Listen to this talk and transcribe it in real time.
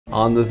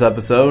On this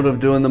episode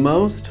of Doing the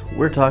Most,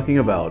 we're talking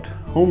about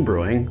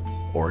homebrewing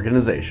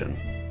organization.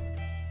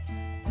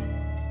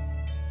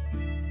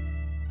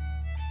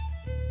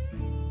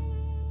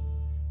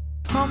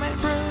 Homemade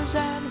brews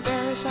and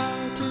various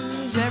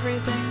how-tos,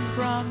 everything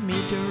from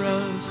meat to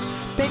roast,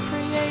 bake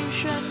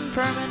creation,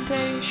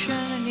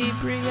 fermentation,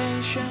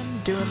 inebriation,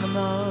 doing the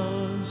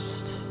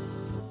most.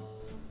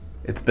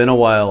 It's been a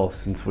while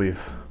since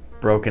we've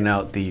broken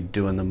out the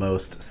Doing the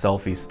Most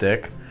selfie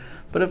stick,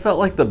 but it felt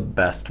like the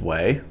best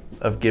way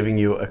of giving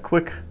you a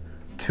quick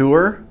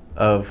tour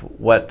of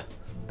what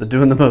the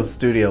Doing the Most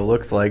studio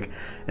looks like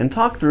and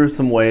talk through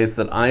some ways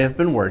that I have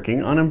been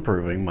working on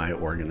improving my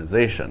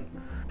organization.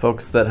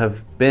 Folks that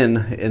have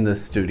been in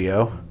this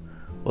studio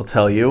will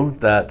tell you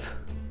that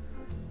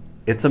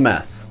it's a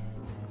mess.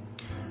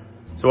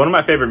 So one of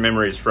my favorite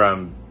memories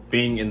from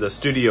being in the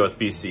studio with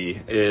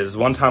BC is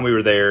one time we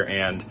were there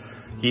and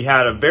he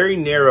had a very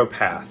narrow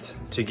path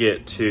to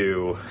get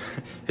to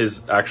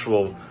his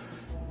actual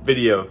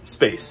video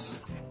space.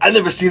 I've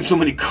never seen so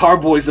many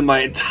carboys in my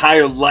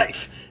entire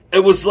life.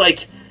 It's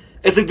like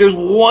there's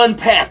one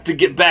path to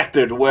get back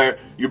there to where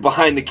you're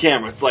behind the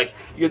camera. It's like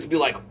you have to be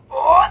like,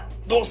 oh,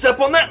 don't step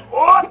on that,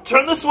 oh,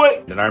 turn this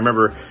way. And I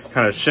remember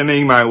kind of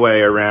shimmying my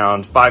way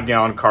around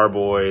 5-gallon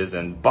carboys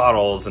and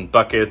bottles and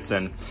buckets,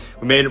 and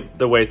we made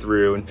the way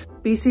through.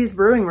 BC's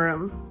brewing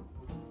room.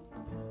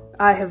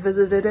 I have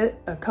visited it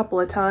a couple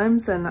of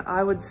times, and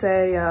I would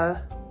say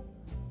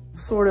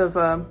sort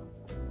of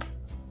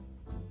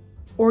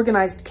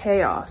organized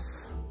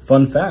chaos.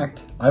 Fun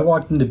fact, I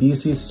walked into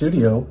BC's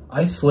studio,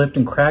 I slipped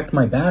and cracked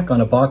my back on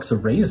a box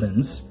of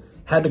raisins,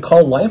 had to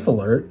call Life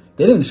Alert,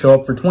 they didn't show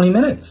up for 20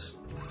 minutes.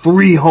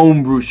 3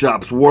 homebrew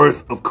shops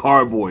worth of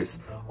carboys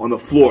on the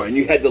floor, and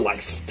you had to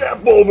like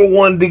step over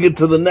one to get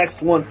to the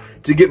next one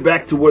to get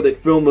back to where they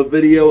filmed the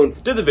video.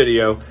 And did the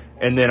video,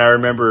 and then I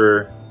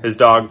remember his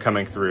dog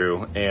coming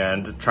through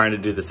and trying to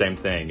do the same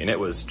thing, and it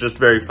was just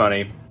very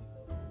funny.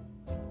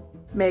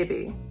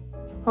 Maybe.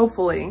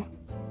 Hopefully.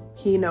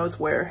 He knows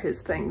where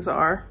his things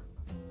are.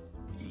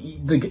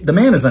 The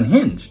man is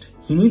unhinged.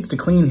 He needs to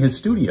clean his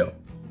studio.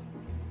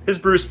 His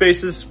brew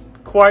space is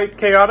quite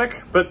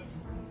chaotic, but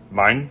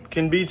mine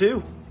can be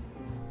too.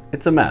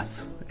 It's a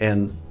mess,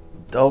 and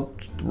I'll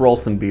roll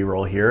some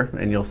B-roll here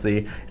and you'll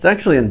see it's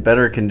actually in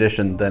better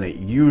condition than it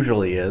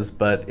usually is,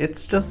 but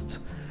it's just,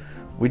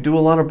 we do a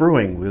lot of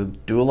brewing, we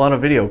do a lot of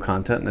video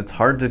content, and it's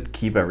hard to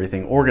keep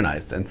everything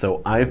organized. And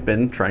so I've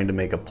been trying to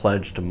make a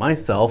pledge to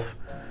myself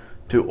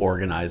to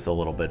organize a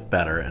little bit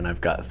better, and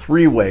I've got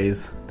 3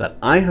 ways that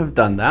I have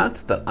done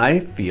that I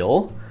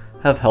feel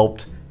have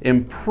helped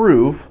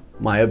improve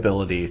my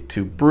ability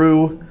to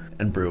brew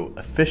and brew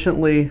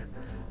efficiently,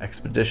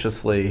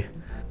 expeditiously,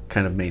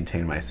 kind of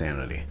maintain my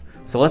sanity.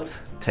 So let's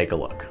take a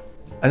look.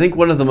 I think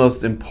one of the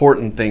most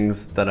important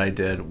things that I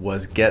did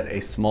was get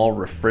a small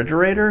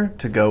refrigerator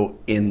to go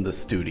in the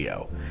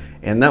studio.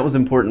 And that was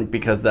important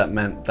because that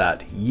meant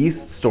that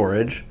yeast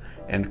storage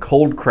and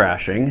cold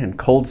crashing and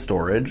cold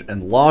storage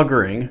and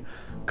lagering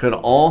could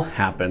all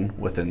happen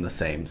within the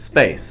same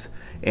space.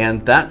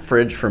 And that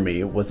fridge for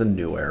me was a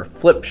NewAir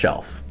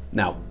FLIPSHELF.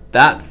 Now,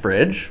 that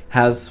fridge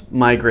has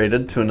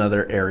migrated to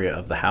another area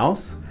of the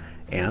house,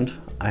 and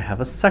I have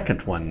a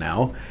second one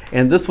now.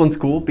 And this one's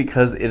cool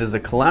because it is a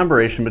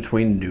collaboration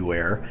between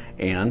NewAir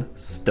and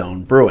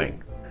Stone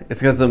Brewing.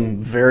 It's got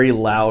some very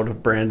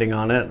loud branding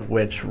on it,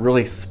 which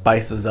really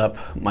spices up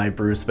my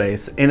brew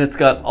space, and it's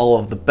got all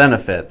of the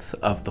benefits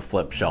of the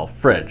FLIPSHELF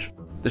fridge.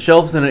 The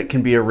shelves in it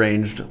can be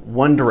arranged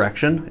one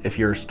direction if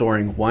you're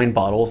storing wine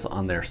bottles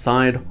on their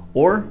side,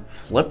 or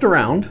flipped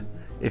around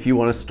if you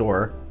want to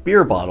store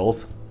beer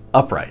bottles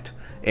upright.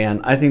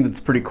 And I think it's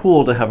pretty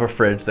cool to have a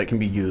fridge that can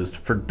be used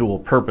for dual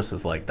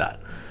purposes like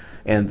that.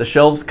 And the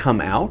shelves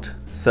come out,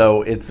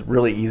 so it's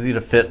really easy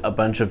to fit a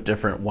bunch of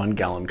different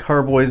 1-gallon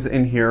carboys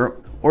in here,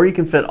 or you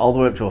can fit all the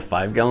way up to a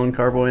 5-gallon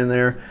carboy in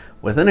there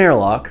with an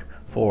airlock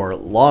for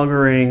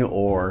lagering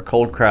or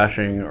cold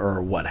crashing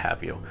or what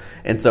have you.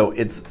 And so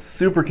it's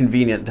super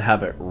convenient to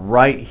have it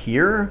right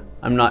here.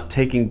 I'm not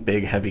taking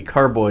big heavy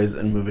carboys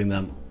and moving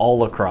them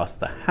all across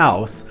the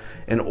house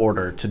in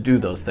order to do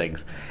those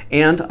things.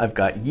 And I've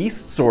got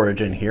yeast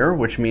storage in here,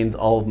 which means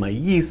all of my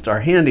yeast are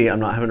handy. I'm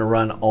not having to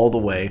run all the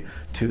way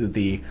to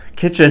the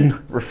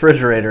kitchen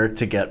refrigerator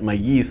to get my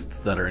yeasts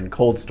that are in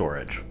cold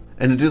storage.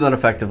 And to do that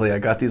effectively, I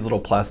got these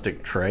little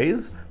plastic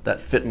trays that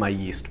fit my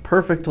yeast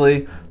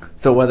perfectly.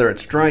 So whether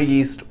it's dry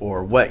yeast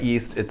or wet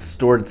yeast, it's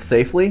stored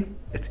safely,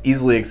 it's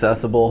easily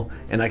accessible,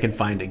 and I can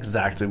find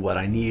exactly what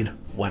I need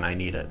when I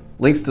need it.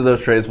 Links to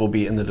those trays will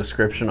be in the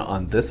description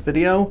on this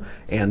video,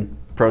 and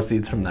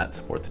proceeds from that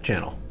support the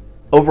channel.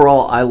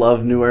 Overall, I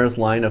love NewAir's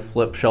line of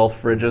FLIPSHELF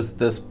fridges,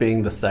 this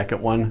being the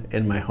second one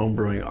in my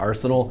homebrewing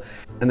arsenal,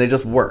 and they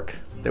just work.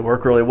 They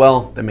work really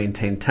well, they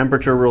maintain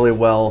temperature really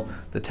well.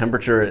 The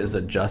temperature is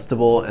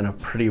adjustable in a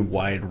pretty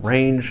wide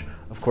range.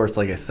 Of course,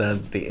 like I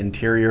said, the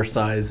interior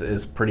size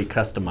is pretty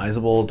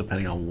customizable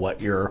depending on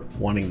what you're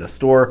wanting to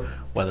store,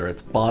 whether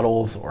it's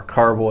bottles or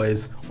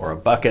carboys or a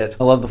bucket.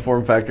 I love the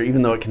form factor.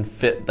 Even though it can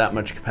fit that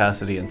much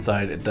capacity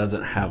inside, it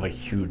doesn't have a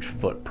huge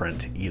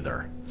footprint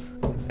either.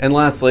 And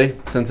lastly,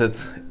 since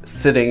it's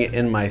sitting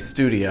in my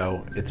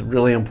studio, it's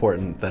really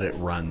important that it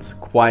runs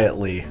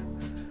quietly,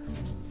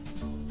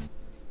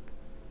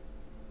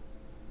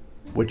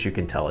 which you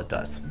can tell it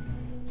does.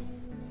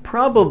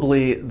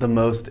 Probably the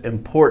most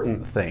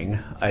important thing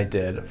I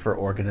did for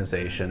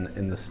organization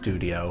in the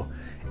studio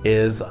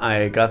is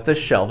I got this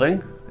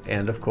shelving,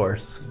 and of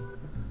course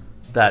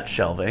that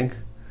shelving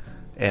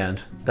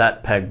and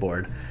that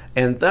pegboard,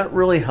 and that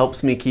really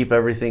helps me keep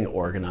everything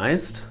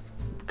organized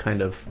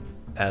kind of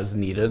as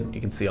needed. You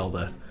can see all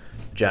the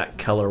Jack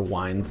Keller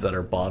wines that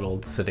are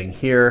bottled sitting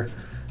here,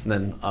 and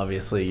then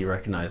obviously you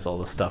recognize all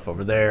the stuff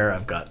over there.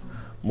 I've got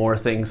more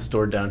things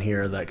stored down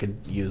here that could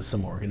use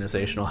some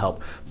organizational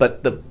help.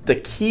 But the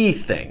key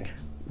thing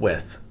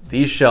with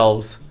these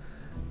shelves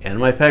and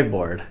my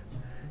pegboard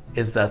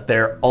is that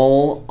they're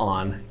all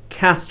on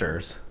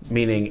casters,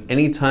 meaning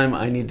anytime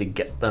I need to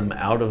get them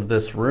out of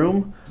this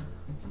room,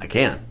 I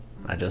can.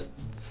 I just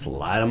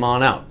slide them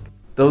on out.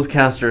 Those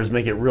casters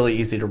make it really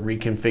easy to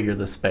reconfigure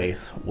the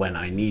space when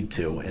I need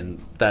to,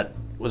 and that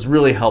was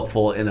really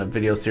helpful in a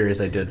video series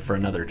I did for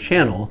another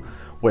channel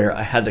where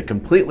I had to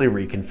completely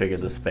reconfigure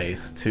the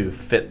space to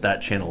fit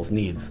that channel's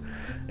needs.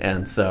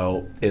 And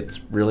so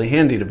it's really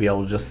handy to be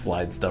able to just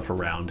slide stuff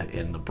around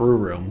in the brew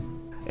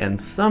room. And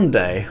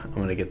someday I'm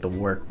gonna get the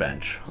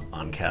workbench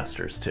on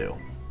casters too.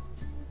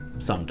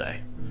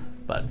 Someday.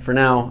 But for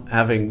now,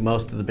 having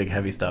most of the big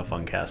heavy stuff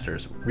on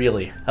casters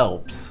really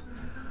helps,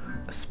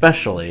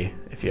 especially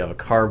if you have a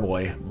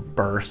carboy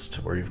burst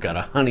or you've got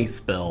a honey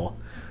spill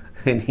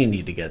and you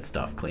need to get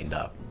stuff cleaned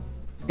up.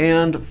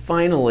 And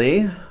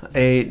finally,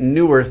 a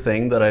newer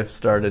thing that I've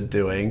started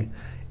doing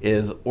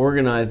is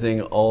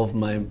organizing all of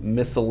my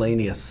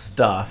miscellaneous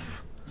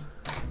stuff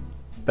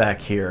back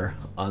here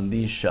on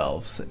these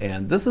shelves.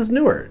 And this is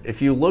newer.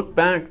 If you look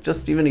back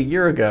just even a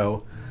year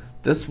ago,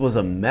 this was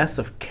a mess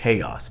of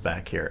chaos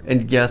back here.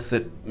 And yes,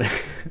 it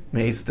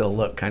may still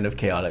look kind of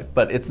chaotic,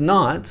 but it's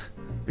not,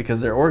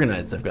 because they're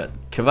organized. I've got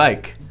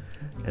kveik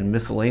and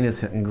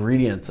miscellaneous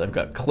ingredients. I've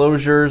got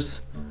closures,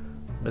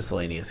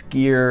 miscellaneous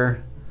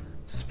gear,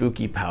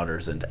 spooky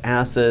powders and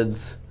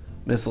acids,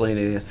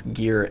 miscellaneous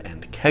gear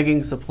and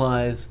kegging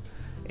supplies,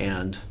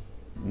 and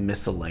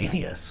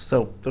miscellaneous.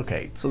 So,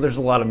 okay, so there's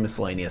a lot of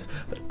miscellaneous,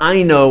 but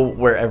I know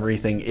where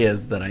everything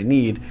is that I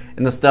need,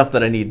 and the stuff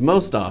that I need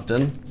most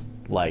often,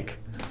 like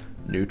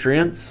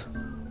nutrients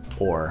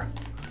or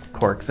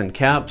corks and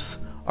caps,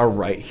 are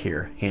right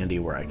here, handy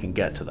where I can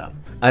get to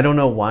them. I don't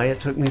know why it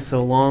took me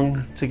so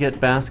long to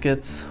get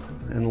baskets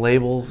and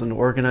labels and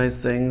organize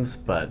things,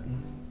 but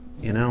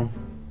you know,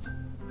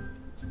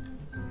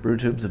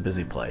 BrewTube's a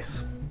busy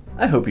place.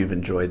 I hope you've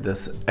enjoyed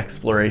this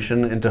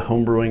exploration into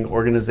homebrewing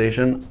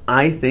organization.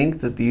 I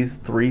think that these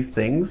three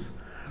things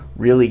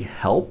really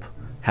help.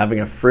 Having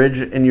a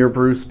fridge in your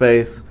brew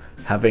space,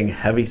 having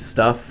heavy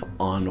stuff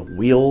on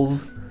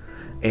wheels,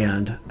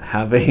 and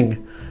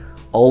having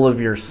all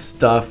of your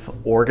stuff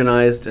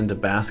organized into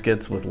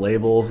baskets with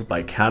labels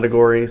by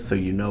category so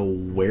you know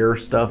where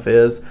stuff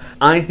is.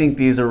 I think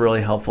these are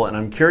really helpful, and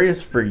I'm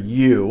curious for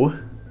you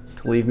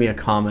to leave me a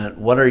comment.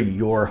 What are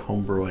your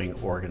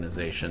homebrewing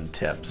organization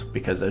tips?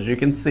 Because as you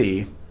can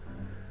see,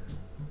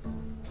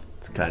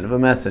 it's kind of a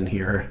mess in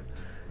here,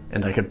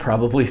 and I could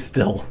probably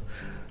still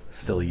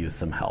use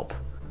some help.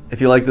 If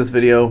you like this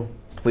video,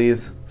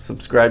 please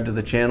subscribe to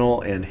the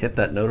channel and hit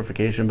that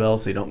notification bell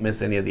so you don't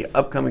miss any of the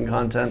upcoming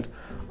content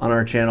on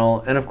our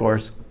channel. And of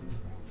course,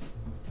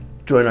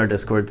 join our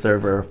Discord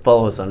server,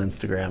 follow us on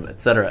Instagram,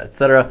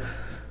 etc.,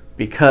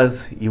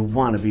 because you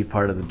want to be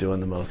part of the Doing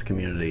the Most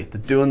community, the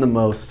Doing the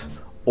Most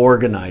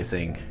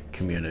organizing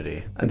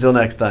community. Until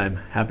next time,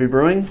 happy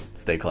brewing,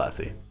 stay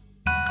classy.